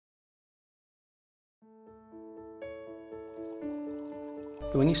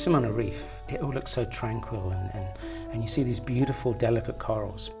When you swim on a reef, it all looks so tranquil and you see these beautiful, delicate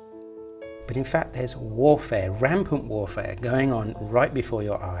corals. But in fact, there's warfare, rampant warfare, going on right before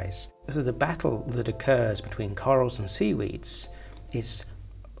your eyes. So the battle that occurs between corals and seaweeds is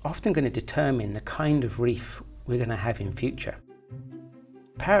often going to determine the kind of reef we're going to have in future.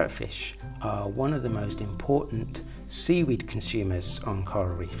 Parrotfish are one of the most important seaweed consumers on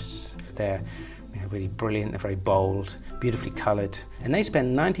coral reefs. They're really brilliant, they're very bold, beautifully coloured, and they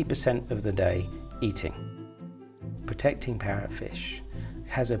spend 90% of the day eating. Protecting parrotfish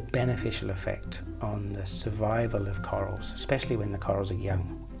has a beneficial effect on the survival of corals, especially when the corals are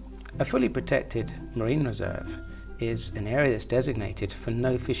young. A fully protected marine reserve is an area that's designated for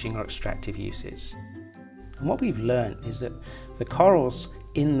no fishing or extractive uses. And what we've learned is that the corals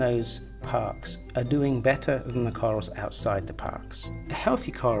in those parks are doing better than the corals outside the parks. A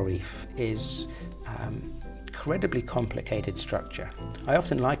healthy coral reef is incredibly complicated structure. I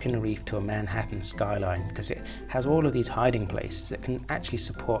often liken a reef to a Manhattan skyline because it has all of these hiding places that can actually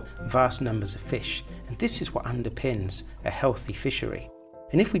support vast numbers of fish, and this is what underpins a healthy fishery.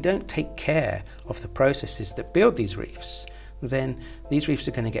 And if we don't take care of the processes that build these reefs, then these reefs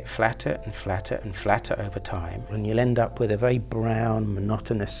are going to get flatter and flatter and flatter over time, and you'll end up with a very brown,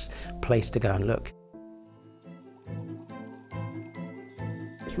 monotonous place to go and look.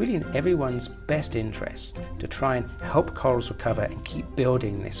 It's really in everyone's best interest to try and help corals recover and keep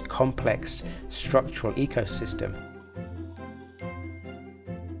building this complex structural ecosystem.